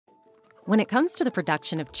When it comes to the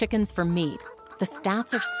production of chickens for meat, the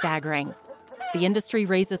stats are staggering. The industry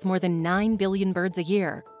raises more than 9 billion birds a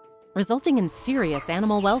year, resulting in serious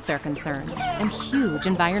animal welfare concerns and huge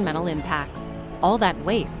environmental impacts. All that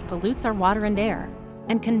waste pollutes our water and air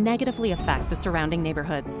and can negatively affect the surrounding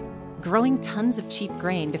neighborhoods. Growing tons of cheap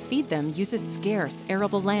grain to feed them uses scarce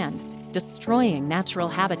arable land, destroying natural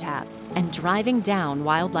habitats and driving down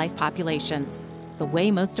wildlife populations. The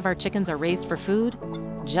way most of our chickens are raised for food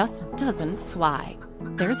just doesn't fly.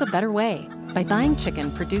 There's a better way. By buying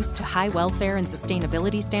chicken produced to high welfare and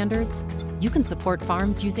sustainability standards, you can support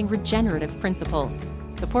farms using regenerative principles,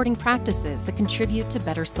 supporting practices that contribute to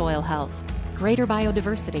better soil health, greater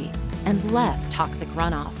biodiversity, and less toxic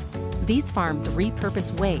runoff. These farms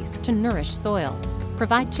repurpose waste to nourish soil,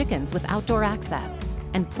 provide chickens with outdoor access,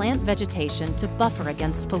 and plant vegetation to buffer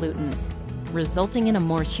against pollutants, resulting in a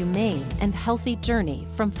more humane and healthy journey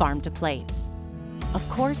from farm to plate. Of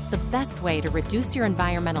course, the best way to reduce your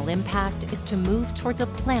environmental impact is to move towards a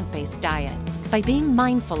plant-based diet. By being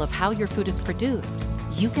mindful of how your food is produced,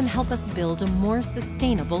 you can help us build a more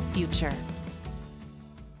sustainable future.